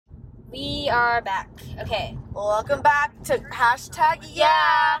We are back. Okay. Welcome back to hashtag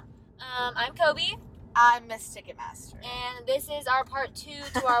yeah. I'm Kobe, I'm Miss Ticketmaster. and this is our part 2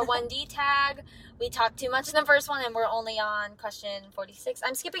 to our 1D tag. We talked too much in the first one, and we're only on question 46.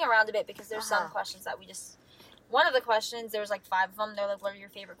 I'm skipping around a bit because there's some questions that we just... One of the questions, there was like 5 of them. They're like, what are your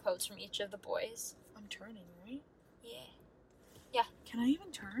favorite quotes from each of the boys? I'm turning, right? Yeah. Can I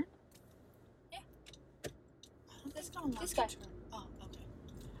even turn? Yeah. I don't think I'm allowed This to guy. turn. Oh, okay.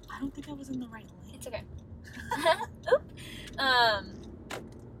 I don't think I was in the right lane. It's okay. Oop.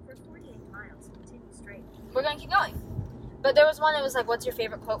 For 48 miles, continue straight. We're going to keep going. But there was one that was like, what's your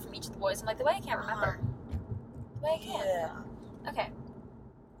favorite quote from each of the boys? I'm like, the way I can't remember. The way I can't. Yeah. Okay.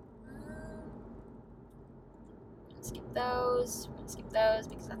 Skip those. We're gonna skip those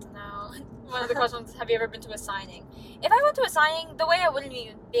because that's a no. One of the questions: have you ever been to a signing? If I went to a signing, the way I wouldn't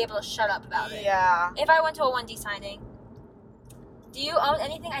even be able to shut up about it. Yeah. If I went to a 1D signing, do you own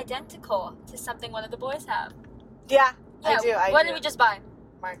anything identical to something one of the boys have? Yeah, I do. What did we just buy?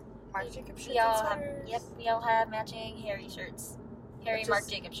 Mark Jacobs shirts We all and have. sweaters. Yep, we all have matching Harry shirts. Harry Which Mark is-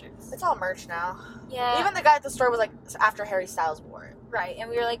 Jacobs shirts. It's all merch now. Yeah. Even the guy at the store was like, after Harry Styles wore it. Right, and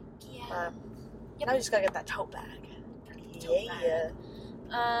we were like, yeah. Yep. Now we just gotta get that tote bag. Tote bag.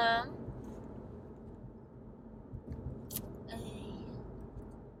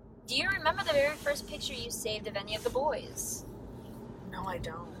 Do you remember the very first picture you saved of any of the boys? No, I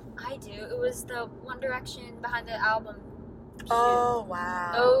don't. I do. It was the One Direction behind the album. Oh,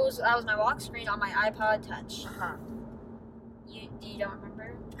 wow. That was my lock screen on my iPod Touch. Uh-huh. You don't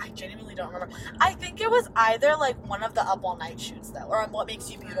remember? I genuinely don't remember. I think it was either like one of the Up All Night shoots though, or on What Makes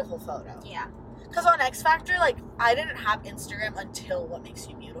You Beautiful photo. Yeah. Because on X Factor, like, I didn't have Instagram until What Makes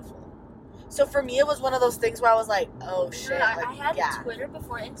You Beautiful. So for me, it was one of those things where I was like, oh shit. No, like, I had yeah. a Twitter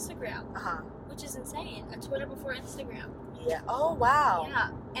before Instagram, Uh-huh. which is insane. A Twitter before Instagram. Yeah. Oh, wow. Yeah.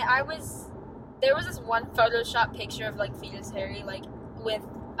 And there was this one Photoshop picture of like fetus Harry, like with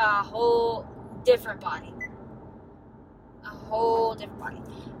a whole different body. A whole different body.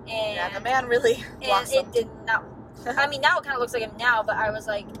 And Yeah, the man really and blossomed. it did not. I mean, now it kind of looks like him now, but I was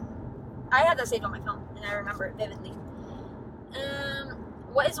like, I had that saved on my phone, and I remember it vividly.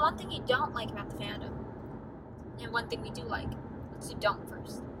 What is one thing you don't like about the fandom, and one thing we do like? What you don't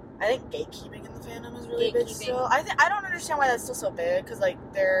first? I think gatekeeping in the fandom is really big Gatekeeping. still. I don't understand why that's still so big, because, like,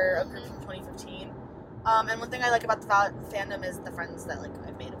 they're a group from 2015. And one thing I like about the fandom is the friends that, like,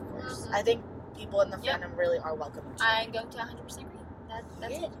 I've made, of course. Mhm. I think people in the Yep. fandom really are welcome to. I'm going to 100% agree.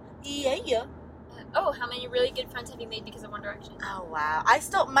 That's it. Yeah. Oh, how many really good friends have you made because of One Direction? Oh, wow.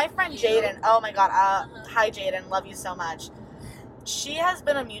 My friend You? Jaden, oh my god, Uh-huh. hi Jaden, love you so much. She has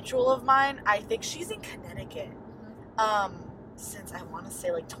been a mutual of mine. I think she's in Connecticut, since I want to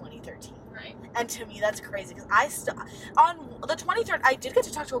say like 2013. Right. And to me, that's crazy, because on the 23rd, I did get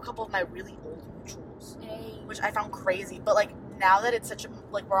to talk to a couple of my really old mutuals, Hey. which I found crazy, but like, now that it's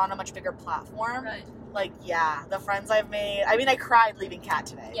we're on a much bigger platform, Right. like, yeah, the friends I've made, I mean, I cried leaving Kat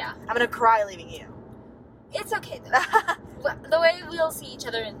today. Yeah. I'm gonna cry leaving you. It's okay though. The way we'll see each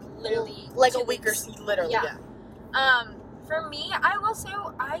other in literally like 2 a week or weeks. so, literally, Yeah. yeah. For me, I will say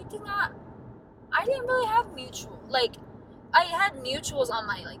I didn't really have mutual. Like, I had mutuals on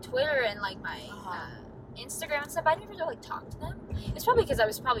my, like, Twitter and, like, my Instagram and stuff. I didn't really, like, talk to them. It's probably because I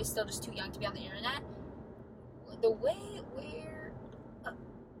was probably still just too young to be on the internet. The way where...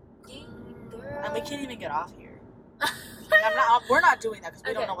 girl... And we can't even get off here. We're not doing that because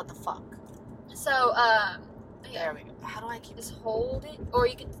we Okay. don't know what the fuck. So, yeah. There we go. How do I keep Just hold it, or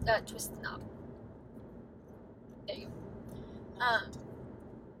you could twist the knob. There you go.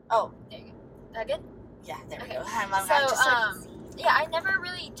 Oh, There you go. That good? yeah, there we Okay. go. I'm So, just so easy. Yeah, I never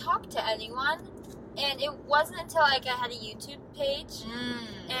really talked to anyone, and it wasn't until like I had a YouTube page,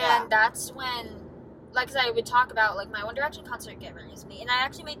 and that's when, like, 'cause I would talk about like my One Direction concert get released me, and I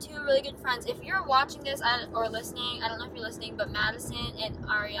actually made 2 really good friends. If you're watching this or listening, I don't know if you're listening, but Madison and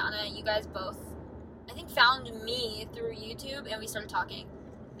Ariana, you guys both, I think, found me through YouTube, and we started talking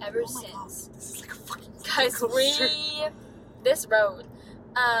ever Oh my God, since. this is like a fucking Guys, this road.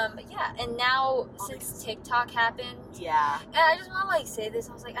 But yeah, and now Oh, since TikTok happened, Yeah. and I just want to like say this,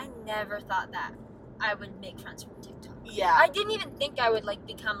 I was like, I never thought that I would make friends from TikTok. Yeah. I didn't even think I would like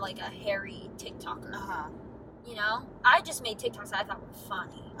become like a hairy TikToker. Uh-huh. You know, I just made TikToks that I thought were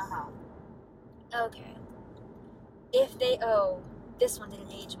funny. Uh-huh. Okay. If this one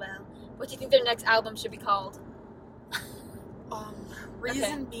didn't age well, what do you think their next album should be called?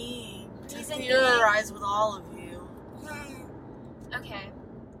 Reason being, to Reason theorize with all of you. Okay.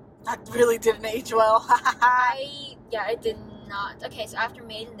 That really didn't age well. It did not. Okay, so after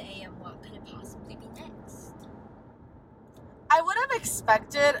Made in the AM, what could it possibly be next? I would have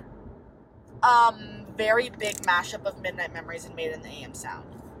expected very big mashup of Midnight Memories and Made in the AM Sound.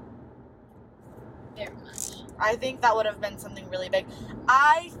 Very much. I think that would have been something really big.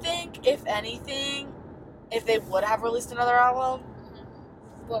 I think, if anything, if they would have released another album.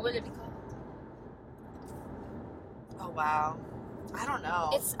 What would it be called? Oh, wow. I don't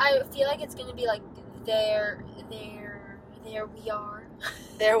know. I feel like it's gonna be like there we are.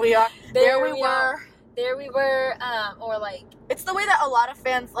 There we are. There we are. were. There we were. Or like. It's the way that a lot of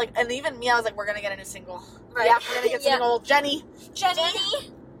fans, like, and even me, I was like, we're gonna get a new single. Right. Yeah, we're gonna get something old. Jenny.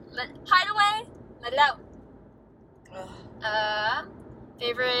 Hide away. Let it out. Ugh.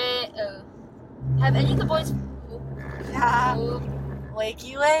 Favorite. Have any of the boys? Yeah. Ooh.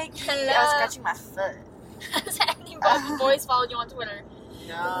 Wakey wake. Hello. I was scratching my foot. Has any of the boys followed you on Twitter?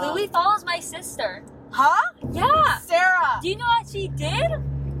 No. Louis follows my sister. Huh? Yeah. Sarah. Do you know what she did?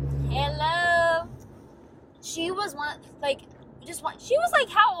 Hello. She was she was like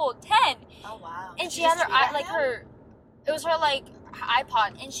how old? 10. Oh wow. And Did she you had just her tweet at him? it was her like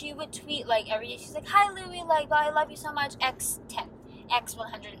iPod, and she would tweet like every day. She's like, "Hi Louis, like I love you so much." X10,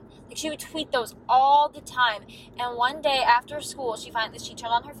 X100. Like she would tweet those all the time. And one day after school, she turned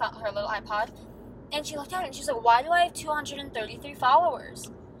on her phone, her little iPod, and she looked at it and she's like, "Why do I have 233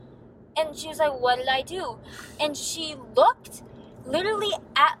 followers?" And she was like, "What did I do?" And she looked literally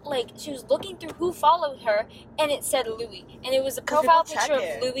at she was looking through who followed her, and it said Louis, and it was a profile picture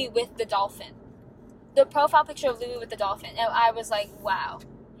of Louis with the dolphin. The profile picture of Louis with the dolphin, and I was like, wow.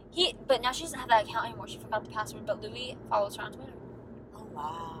 But now she doesn't have that account anymore. She forgot the password, but Louis follows her on Twitter. Oh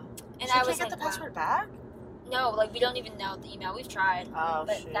wow. And so I you was can't get like, the password back? No, we don't even know the email. We've tried, Oh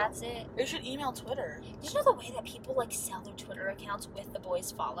but shoot. that's it. You should email Twitter. Do you know the way that people sell their Twitter accounts with the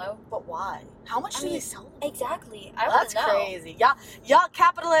boys follow? But why? How much do mean, they sell them? Exactly. I That's want to know. crazy. Y'all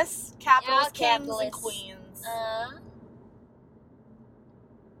capitalists, kings capitalists. and queens.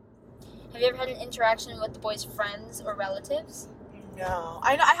 Have you ever had an interaction with the boys' friends or relatives? No,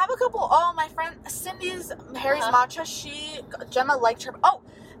 I know. I have a couple. Oh, my friend Cindy's Harry's Uh-huh. matcha. Gemma liked her. Oh,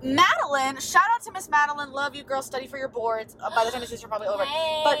 Madeline. Shout out to Miss Madeline. Love you, girl. Study for your boards. By the time this is probably over.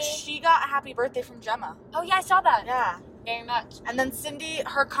 Hey. But she got a happy birthday from Gemma. Oh yeah, I saw that. Yeah. Very much. And then Cindy,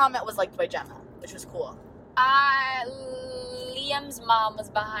 her comment was liked by Gemma, which was cool. Liam's mom was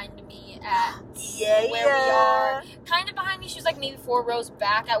behind me at Yeah, where we are. Kind of behind me. She was maybe 4 rows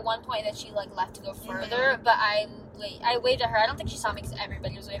back at one point, and then she left to go further. But I waved at her. I don't think she saw me because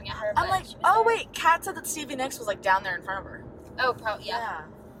everybody was waving at her. I'm but like, she was oh there. wait, Kat said that Stevie Nicks was down there in front of her. Oh, probably yeah.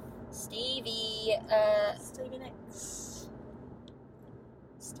 Stevie. Stevie Nicks.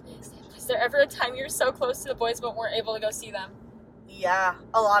 Is there ever a time you were so close to the boys but weren't able to go see them? Yeah,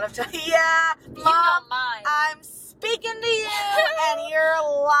 a lot of times. Yeah, You Mom, know mine. I'm speaking to you, and your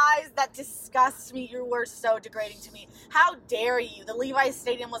lies that disgust me. You were so degrading to me. How dare you? The Levi's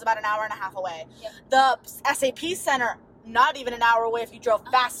Stadium was about an hour and a half away. Yep. The SAP Center, not even an hour away if you drove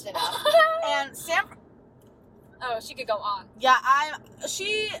fast enough. And Oh, she could go on. yeah,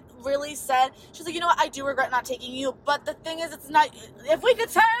 she really said, she's like, you know what, I do regret not taking you, but the thing is, it's not, if we could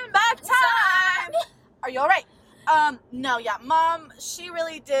turn back time. Are you alright? No, yeah, Mom, she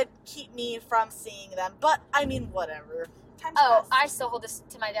really did keep me from seeing them, but, I mean, whatever. Time's Oh, passed. I still hold this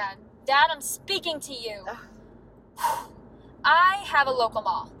to my dad. Dad, I'm speaking to you. Ugh. I have a local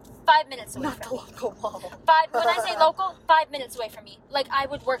mall. 5 minutes away Not from the me. local mall. When I say local, 5 minutes away from me. I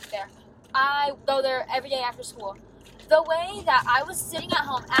would work there. I go there every day after school. The way that I was sitting at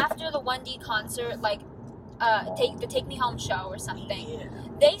home after the 1D concert, the Take Me Home show or something, Yeah.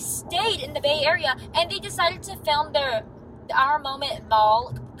 they stayed in the Bay Area and they decided to film their Our Moment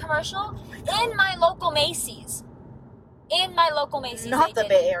Mall commercial in my local Macy's. Not they the did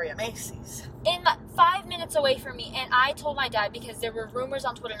Bay it. Area, Macy's. 5 minutes away from me, and I told my dad, because there were rumors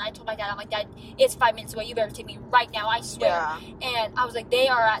on Twitter, and I told my dad, I'm like, Dad, it's 5 minutes away, you better take me right now, I swear. Yeah. And I was like, they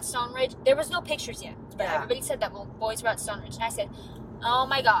are at Stone Ridge. There was no pictures yet, but Yeah. everybody said that boys were at Stone Ridge, and I said, oh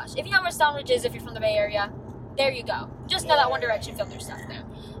my gosh, if you know where Stone Ridge is, if you're from the Bay Area, there you go. Just know that One Direction filmed their stuff there.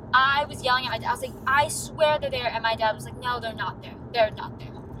 I was yelling at my dad, I was like, I swear they're there, and my dad was like, no, they're not there. They're not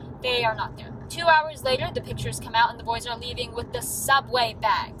there. They are not there. 2 hours later, the pictures come out, and the boys are leaving with the Subway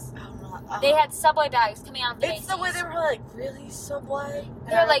bags. They had Subway bags coming out of the It's the way they were like, really, Subway?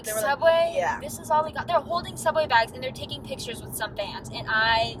 They're like, They were Subway? yeah. This is all we got. They're holding Subway bags, and they're taking pictures with some bands, and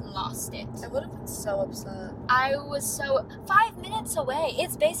I lost it. I would have been so upset. I was 5 minutes away.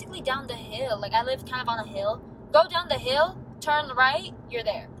 It's basically down the hill. I live kind of on a hill. Go down the hill, turn right, you're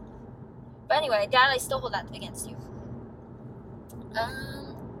there. But anyway, Dad, I still hold that against you.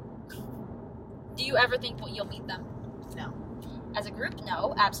 Do you ever think you'll meet them? No. As a group?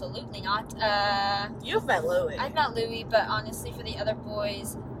 No, absolutely not. You've met Louis. I've met Louis, but honestly, for the other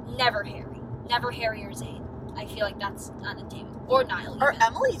boys, never Harry. never Harry or Zayn. I feel like that's unattainable. Or Niall. Or even.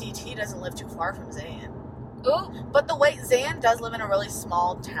 Emily DT doesn't live too far from Zayn. Ooh. But the way Zayn does live in a really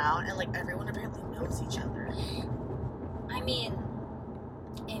small town, and like everyone apparently knows each other. I mean,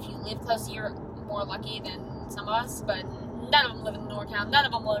 if you live close, you're more lucky than some of us. But none of them live in NorCal. None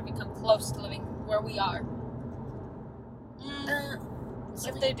of them will ever come close to living where we are.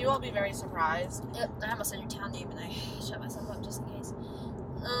 If they do, I'll be very surprised. I almost said your town name, and I shut myself up just in case.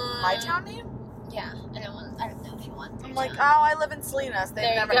 My town name? Yeah, I don't know if you want. I'm like, oh, I live in Salinas. They've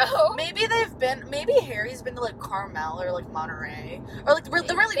There never. you go. Maybe Harry's been to like Carmel or like Monterey or like the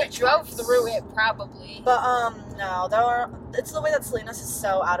really They rich drove parts. through it probably. But no, it's the way that Salinas is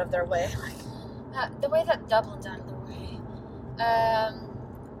so out of their way. The way that Dublin's out of the way.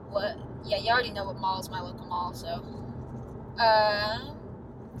 What? Yeah, you already know what mall is my local mall, so.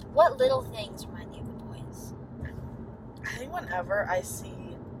 What little things remind you of the boys? I think whenever I see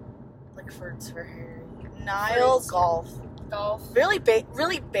like fruits for Harry, Niall, Fruits. golf, really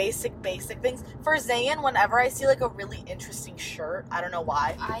basic things. For Zayn, whenever I see like a really interesting shirt, I don't know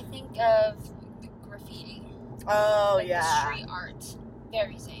why. I think of graffiti. Oh Like the yeah. street art.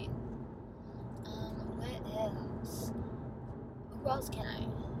 Very Zayn. What else? Who else can I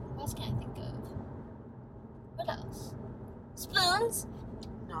think of? What else? Spoons?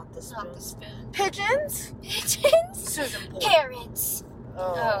 Not the Not the spoon. spoon. Pigeons. Pigeons? Susan Boyle. Parrots.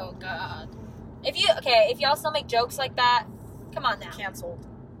 Oh. Oh god. If y'all still make jokes like that, come on now. Canceled.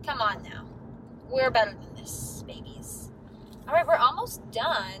 Come on now. We're better than this, babies. Alright, we're almost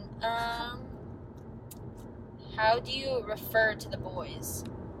done. How do you refer to the boys?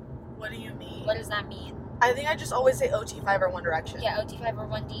 What do you mean? What does that mean? I think I just always say OT5 or One Direction. Yeah, OT5 or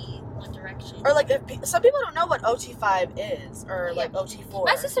 1D, One Direction. Or like, some people don't know what OT5 is, or Yeah. like OT4.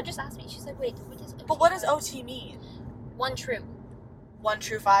 My sister just asked me. She's like, "Wait, what does?" But what does OT mean? One true. One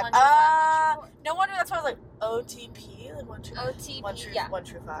true five. One true five, one true No wonder that's why I was like OTP, like one true. OTP. One true. Yeah. One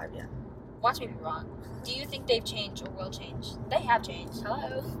true five. Yeah. Watch me be wrong. Do you think they've changed or will change? They have changed.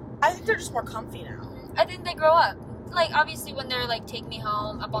 Hello. I think they're just more comfy now. I think they grow up. Like obviously, when they're like take me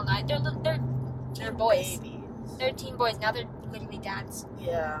home up all night, they're boys. Babies. They're teen boys now. They're literally dads.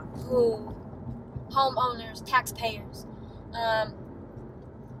 Yeah. Who, homeowners, taxpayers.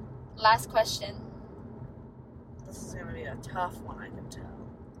 Last question. This is gonna be a tough one, I can tell.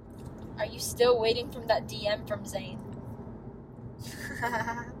 Are you still waiting from that DM from Zayn?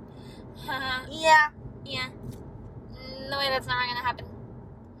 Yeah. Yeah. No way, that's never gonna happen.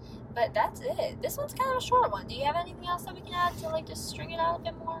 But that's it. This one's kind of a short one. Do you have anything else that we can add to like just string it out a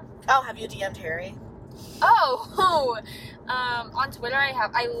bit more? Oh, have you DM'd Harry? Oh, on Twitter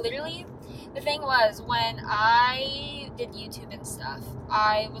I literally, the thing was when I did YouTube and stuff,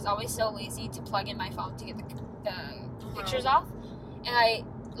 I was always so lazy to plug in my phone to get the pictures off, and I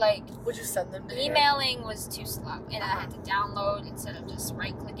like Would you send them to Harry? emailing was too slow, and I had to download instead of just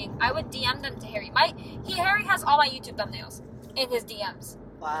right clicking. I would DM them to Harry. Harry has all my YouTube thumbnails in his DMs.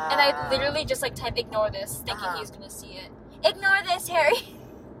 Wow. And I literally just like type ignore this, thinking he's gonna see it. Ignore this, Harry.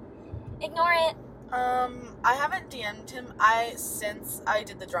 Ignore it. I haven't DM'd him since I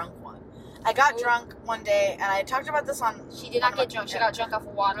did the drunk one. I got drunk one day, and I talked about this on. She did not get drunk. She got drunk off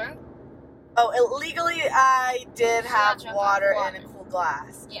of water. Oh, illegally, I did She have got drunk water off in a water. cool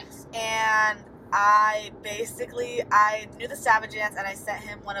glass. Yes. And I knew the Savage Dance, and I sent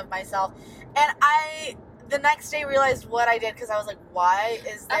him one of myself. And I, the next day, realized what I did, because I was like, why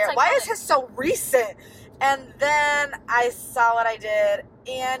is iconic. his so recent? And then I saw what I did,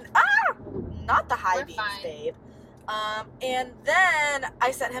 and not the high We're beams, fine. babe. And then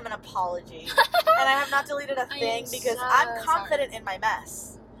I sent him an apology, and I have not deleted a I thing am because so I'm confident in my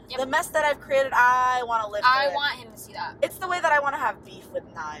mess. Yep. The mess that I've created, I want to live I with. want him to see that. It's the way that I want to have beef with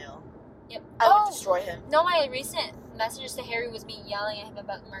Niall. Yep. I would destroy him. No, my recent messages to Harry was me yelling at him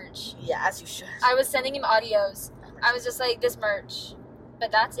about merch. Yeah, as you should. I was sending him audios. I was just like, this merch.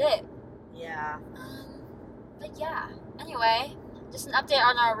 But that's it. Yeah. But yeah. Anyway, just an update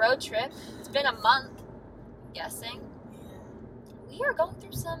on our road trip. It's been a month, I'm guessing. We are going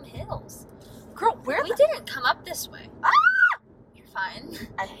through some hills. Girl, where We didn't come up this way. You're fine.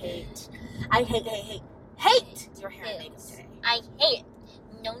 I hate your hair and makeup today. I hate it.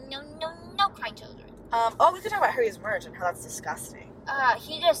 No crying children. We could talk about Harry's merch and how that's disgusting.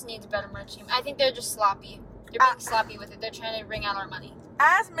 He just needs a better merch team. I think they're just sloppy. They're being sloppy with it. They're trying to wring out our money.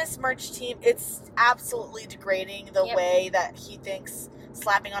 As Miss Merch Team, it's absolutely degrading the Yep. way that he thinks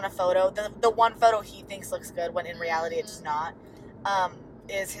slapping on a photo, the one photo he thinks looks good when in reality it's just not,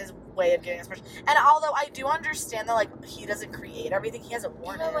 is his way of getting us merch. And although I do understand that, like, he doesn't create everything, he hasn't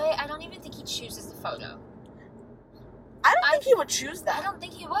worn In a it. way, I don't even think he chooses the photo. I don't think he would choose that. I don't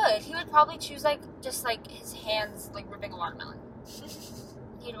think he would. He would probably choose like just like his hands like ripping a watermelon.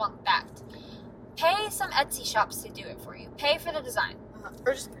 He'd want that. Pay some Etsy shops to do it for you. Pay for the design.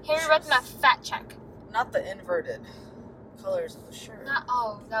 Or just Harry wrote my fat check. not the inverted colors of the shirt. Not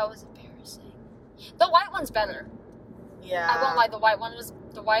that was embarrassing. The white one's better. Yeah. I won't lie. The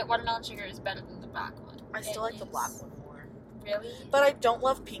white watermelon sugar is better than the black one. I still like the black one more. Really? But I don't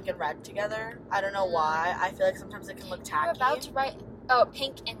love pink and red together. I don't know why. I feel like sometimes it can look tacky. You're about to write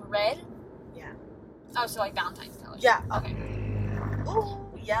pink and red. Yeah. Oh, so like Valentine's colors. Yeah. Okay. Ooh,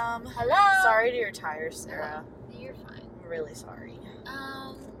 yum. Hello. Sorry to your tires, Sarah. You're fine. I'm really sorry.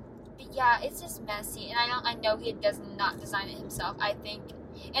 But yeah, it's just messy, and I know he does not design it himself. I think,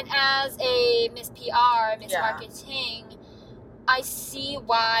 and as a Miss PR, Miss Marketing, I see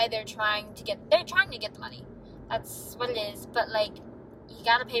why they're trying to get the money. That's what it is. But like, you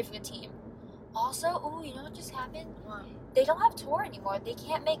gotta pay for the team. Also, you know what just happened? What? They don't have tour anymore. They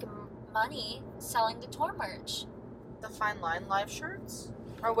can't make money selling the tour merch. The Fine Line live shirts?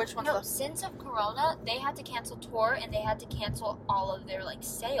 Or which ones? No, since of Corona, they had to cancel tour and they had to cancel all of their like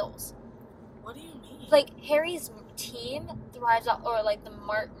sales. What do you mean? Like Harry's team thrives off, or like the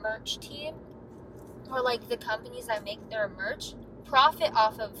merch team, or like the companies that make their merch profit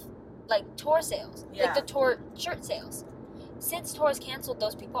off of like tour sales, like the tour shirt sales. Since tour is canceled,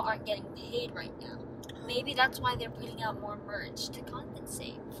 those people aren't getting paid right now. Maybe that's why they're putting out more merch to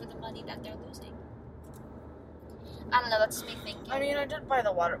compensate for the money that they're losing. I don't know. That's just me thinking. I mean, I did buy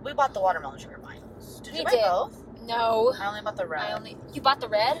we bought the watermelon sugar mines. Did you buy both? No. I only bought the red. You bought the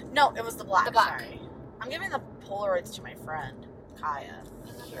red? No, it was the black. The black. Sorry. I'm giving the Polaroids to my friend, Kaya.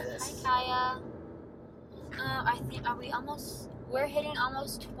 Hear this. Hi, Kaya. I think, we're hitting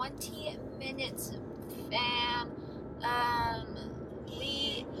almost 20 minutes, fam.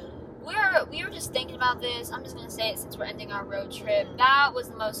 We were just thinking about this. I'm just gonna say it since we're ending our road trip. That was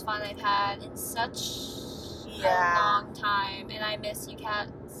the most fun I've had in such a long time, and I miss you, Kat,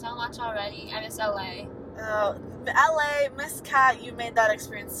 so much already. I miss LA. Oh, LA, Miss Kat, you made that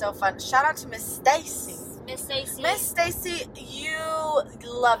experience so fun. Shout out to Miss Stacy. Miss Stacy. Miss Stacy,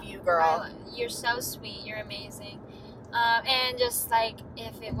 love you, girl. You're so sweet. You're amazing. And just like,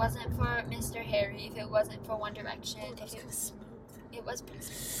 if it wasn't for Mr. Harry, if it wasn't for One Direction, it was pretty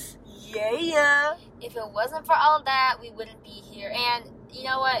smooth. Yeah. If it wasn't for all of that, we wouldn't be here. And you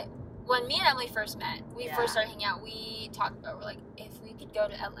know what? When me and Emily first met, first started hanging out, we talked about, we're like, if we could go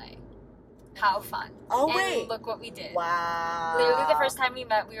to LA, how fun. Oh, and wait. Look what we did. Wow. Literally the first time we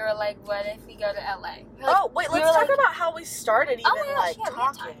met, we were like, what if we go to LA? Let's talk about how we started even,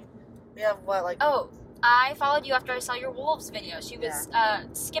 talking. We have I followed you after I saw your Wolves video. She was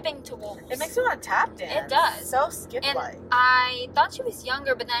skipping to Wolves. It makes me want to tap dance. It does. So skip-like. And I thought she was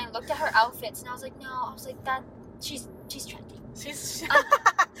younger, but then I looked at her outfits and I was like, no. I was like, she's trendy. She's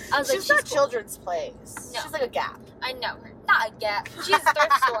she's not cool. Children's Place. No. She's like a Gap. I know her. Not a Gap. She's a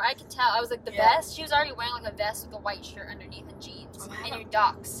thrift store. I could tell. I was like, the vest. She was already wearing like a vest with a white shirt underneath and jeans and your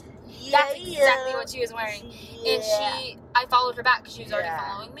Docs. That's exactly what she was wearing. And I followed her back because she was already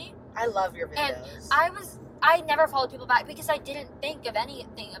following me. I love your videos. And I never followed people back because I didn't think of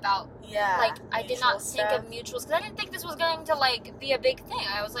anything about, I did not think of mutuals because I didn't think this was going to, be a big thing.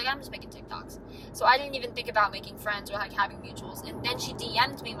 I was like, I'm just making TikToks. So I didn't even think about making friends or, having mutuals. And then she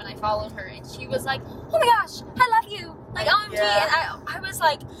DM'd me when I followed her, and she was like, oh my gosh, I love you. OMG. Yeah. And I was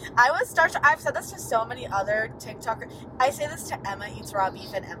like... I was starstruck. I've said this to so many other TikTokers. I say this to Emma Eats Raw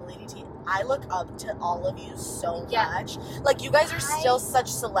Beef and Emily DT. I look up to all of you so much. You guys are still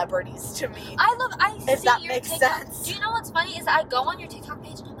such celebrities to me. I if see that your makes TikTok. sense. Do you know what's funny is I go on your TikTok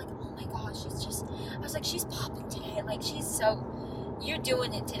page and I'm like, oh my gosh, I was like, she's popping today. You're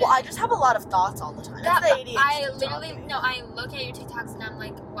doing it today. Well, I just have a lot of thoughts all the time. That's the ADHD I look at your TikToks and I'm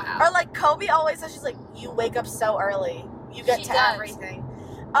like, wow. Or Kobe always says, she's like, you wake up so early. You get everything.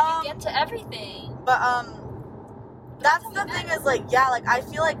 You get to everything. But, that's the thing is, I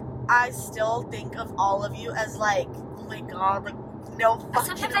feel like I still think of all of you as, oh my god, no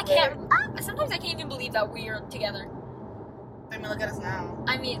fucking Sometimes I can't even believe that we're together. I mean, look at us now.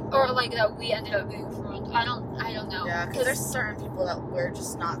 I mean, or that we ended up being friends. I don't know. Yeah, because there's certain people that we're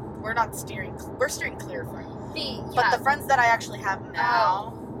steering clear from. Yeah. But the friends that I actually have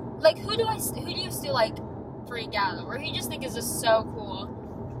now. Who do you still, freak out over? Who you just think is just so cool?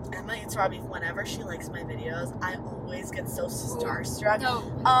 Emma Eats Raw Beef, whenever she likes my videos, I always get so starstruck. No,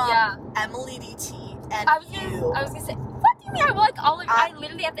 Emily DT and you. I was gonna say, what do you mean? I like all of you. I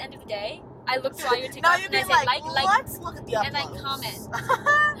literally, at the end of the day, I look through all your TikToks and I say, let's look at the uploads. And I comment.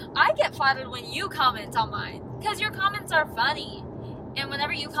 I get flattered when you comment on mine, because your comments are funny. And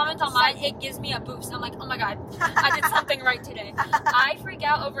whenever you comment on mine, it gives me a boost. I'm like, oh my god, I did something right today. I freak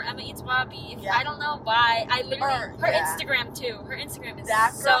out over Emma Eats Raw Beef. Yeah. I don't know why. I literally, her yeah. Instagram too. Her Instagram is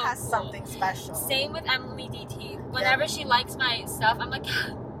That girl so has cool. something special. Same with Emily DT. Whenever she likes my stuff, I'm like,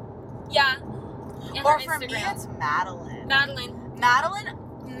 yeah. And Or her for me, Instagram. it's Madeline. Madeline.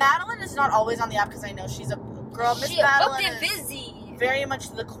 Is not always on the app because I know she's a girl. Miss She Madeline booked it is busy. very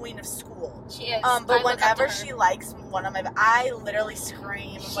much the queen of school. She is. But I look up to whenever her. she likes one of my, I literally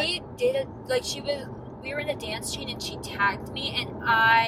scream. I'm like, She did it, like, we were in a dance chain and she tagged me and I